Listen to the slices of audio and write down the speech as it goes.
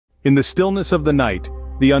In the stillness of the night,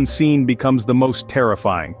 the unseen becomes the most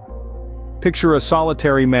terrifying. Picture a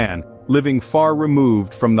solitary man, living far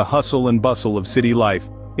removed from the hustle and bustle of city life,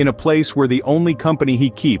 in a place where the only company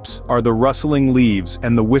he keeps are the rustling leaves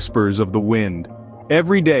and the whispers of the wind.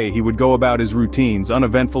 Every day he would go about his routines,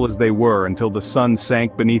 uneventful as they were, until the sun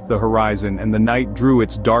sank beneath the horizon and the night drew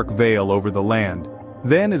its dark veil over the land.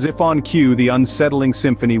 Then, as if on cue, the unsettling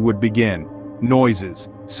symphony would begin. Noises,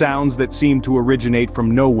 sounds that seemed to originate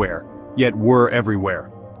from nowhere, yet were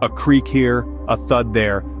everywhere. A creak here, a thud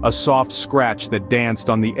there, a soft scratch that danced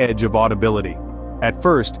on the edge of audibility. At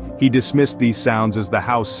first, he dismissed these sounds as the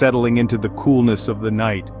house settling into the coolness of the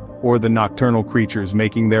night, or the nocturnal creatures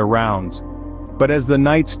making their rounds. But as the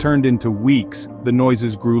nights turned into weeks, the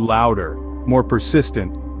noises grew louder, more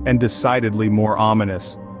persistent, and decidedly more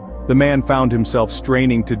ominous. The man found himself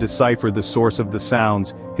straining to decipher the source of the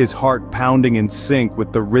sounds, his heart pounding in sync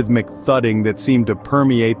with the rhythmic thudding that seemed to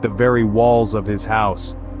permeate the very walls of his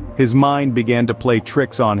house. His mind began to play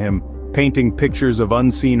tricks on him, painting pictures of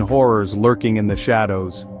unseen horrors lurking in the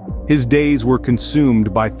shadows. His days were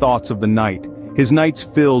consumed by thoughts of the night, his nights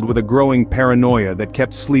filled with a growing paranoia that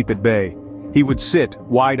kept sleep at bay. He would sit,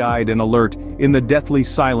 wide-eyed and alert, in the deathly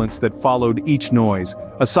silence that followed each noise,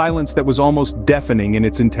 a silence that was almost deafening in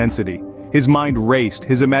its intensity. His mind raced,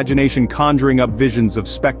 his imagination conjuring up visions of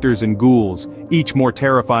specters and ghouls, each more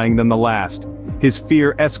terrifying than the last. His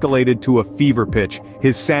fear escalated to a fever pitch,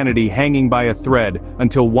 his sanity hanging by a thread,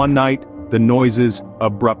 until one night, the noises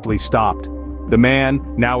abruptly stopped. The man,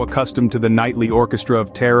 now accustomed to the nightly orchestra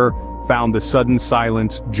of terror, found the sudden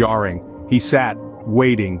silence jarring. He sat,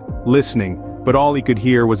 waiting, listening, but all he could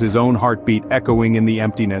hear was his own heartbeat echoing in the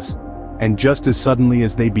emptiness. And just as suddenly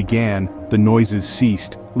as they began, the noises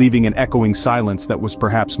ceased, leaving an echoing silence that was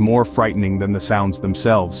perhaps more frightening than the sounds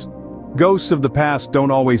themselves. Ghosts of the past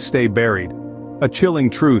don't always stay buried. A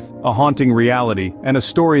chilling truth, a haunting reality, and a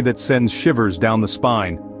story that sends shivers down the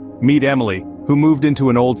spine. Meet Emily, who moved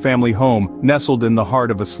into an old family home, nestled in the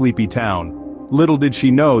heart of a sleepy town. Little did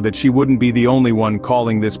she know that she wouldn't be the only one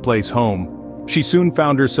calling this place home. She soon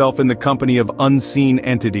found herself in the company of unseen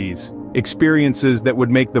entities, experiences that would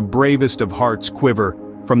make the bravest of hearts quiver.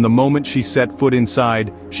 From the moment she set foot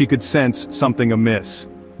inside, she could sense something amiss.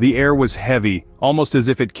 The air was heavy, almost as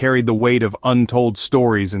if it carried the weight of untold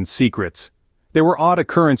stories and secrets. There were odd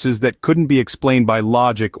occurrences that couldn't be explained by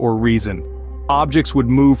logic or reason. Objects would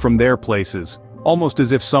move from their places, almost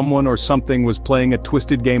as if someone or something was playing a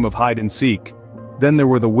twisted game of hide and seek. Then there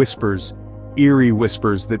were the whispers, eerie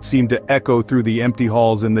whispers that seemed to echo through the empty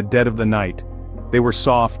halls in the dead of the night. They were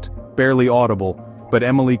soft, barely audible, but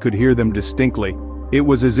Emily could hear them distinctly. It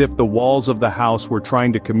was as if the walls of the house were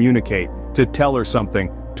trying to communicate, to tell her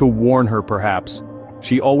something, to warn her perhaps.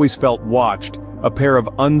 She always felt watched, a pair of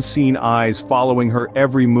unseen eyes following her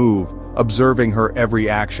every move, observing her every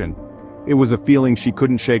action. It was a feeling she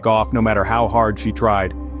couldn't shake off no matter how hard she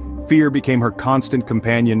tried. Fear became her constant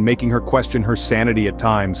companion, making her question her sanity at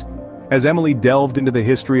times. As Emily delved into the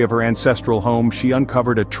history of her ancestral home, she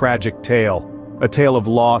uncovered a tragic tale. A tale of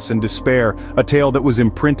loss and despair, a tale that was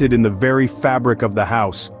imprinted in the very fabric of the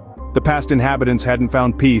house. The past inhabitants hadn't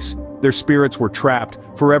found peace, their spirits were trapped,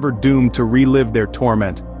 forever doomed to relive their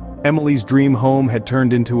torment. Emily's dream home had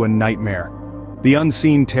turned into a nightmare. The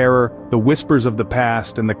unseen terror, the whispers of the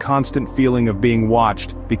past, and the constant feeling of being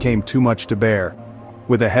watched became too much to bear.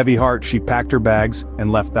 With a heavy heart, she packed her bags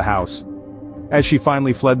and left the house. As she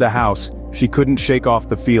finally fled the house, she couldn't shake off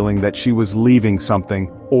the feeling that she was leaving something,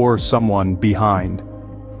 or someone, behind.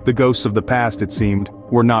 The ghosts of the past, it seemed,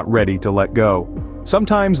 were not ready to let go.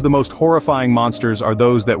 Sometimes the most horrifying monsters are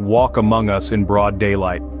those that walk among us in broad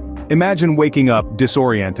daylight. Imagine waking up,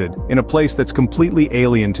 disoriented, in a place that's completely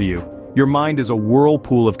alien to you. Your mind is a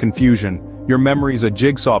whirlpool of confusion, your memory's a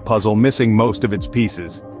jigsaw puzzle missing most of its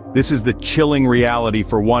pieces. This is the chilling reality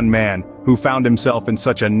for one man, who found himself in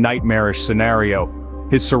such a nightmarish scenario.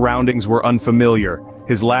 His surroundings were unfamiliar,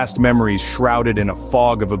 his last memories shrouded in a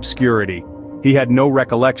fog of obscurity. He had no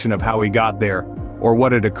recollection of how he got there, or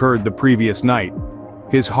what had occurred the previous night.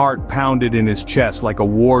 His heart pounded in his chest like a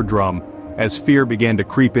war drum, as fear began to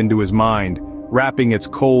creep into his mind, wrapping its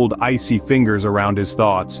cold, icy fingers around his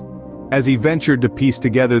thoughts. As he ventured to piece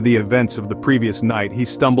together the events of the previous night, he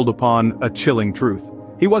stumbled upon a chilling truth.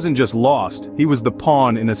 He wasn't just lost, he was the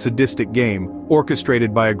pawn in a sadistic game,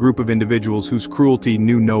 orchestrated by a group of individuals whose cruelty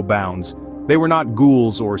knew no bounds. They were not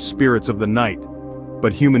ghouls or spirits of the night,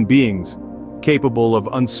 but human beings, capable of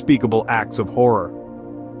unspeakable acts of horror.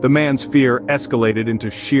 The man's fear escalated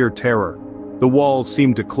into sheer terror. The walls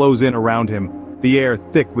seemed to close in around him, the air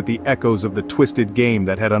thick with the echoes of the twisted game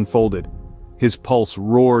that had unfolded. His pulse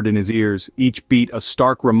roared in his ears, each beat a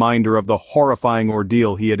stark reminder of the horrifying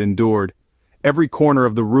ordeal he had endured. Every corner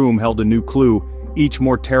of the room held a new clue, each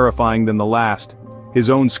more terrifying than the last.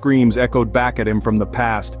 His own screams echoed back at him from the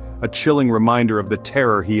past, a chilling reminder of the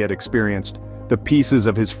terror he had experienced. The pieces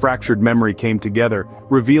of his fractured memory came together,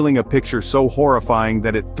 revealing a picture so horrifying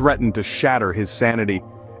that it threatened to shatter his sanity.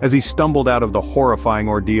 As he stumbled out of the horrifying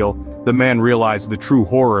ordeal, the man realized the true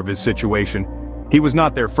horror of his situation. He was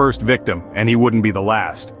not their first victim, and he wouldn't be the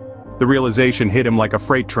last. The realization hit him like a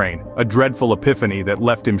freight train, a dreadful epiphany that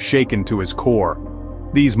left him shaken to his core.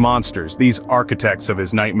 These monsters, these architects of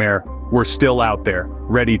his nightmare, were still out there,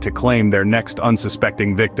 ready to claim their next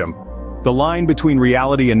unsuspecting victim. The line between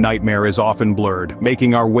reality and nightmare is often blurred,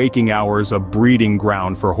 making our waking hours a breeding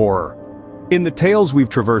ground for horror. In the tales we've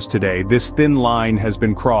traversed today, this thin line has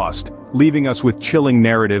been crossed, leaving us with chilling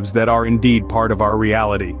narratives that are indeed part of our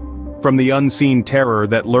reality. From the unseen terror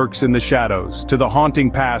that lurks in the shadows, to the haunting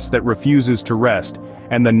past that refuses to rest,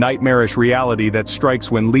 and the nightmarish reality that strikes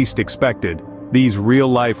when least expected, these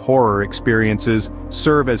real-life horror experiences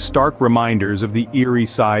serve as stark reminders of the eerie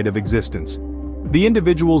side of existence. The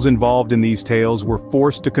individuals involved in these tales were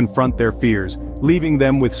forced to confront their fears, leaving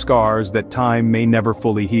them with scars that time may never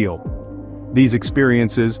fully heal. These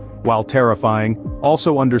experiences, while terrifying,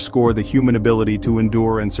 also underscore the human ability to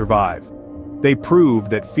endure and survive. They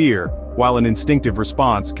prove that fear, while an instinctive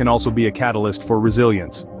response, can also be a catalyst for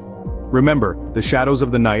resilience. Remember, the shadows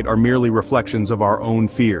of the night are merely reflections of our own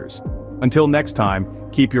fears. Until next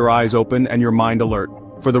time, keep your eyes open and your mind alert,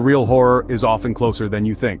 for the real horror is often closer than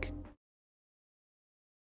you think.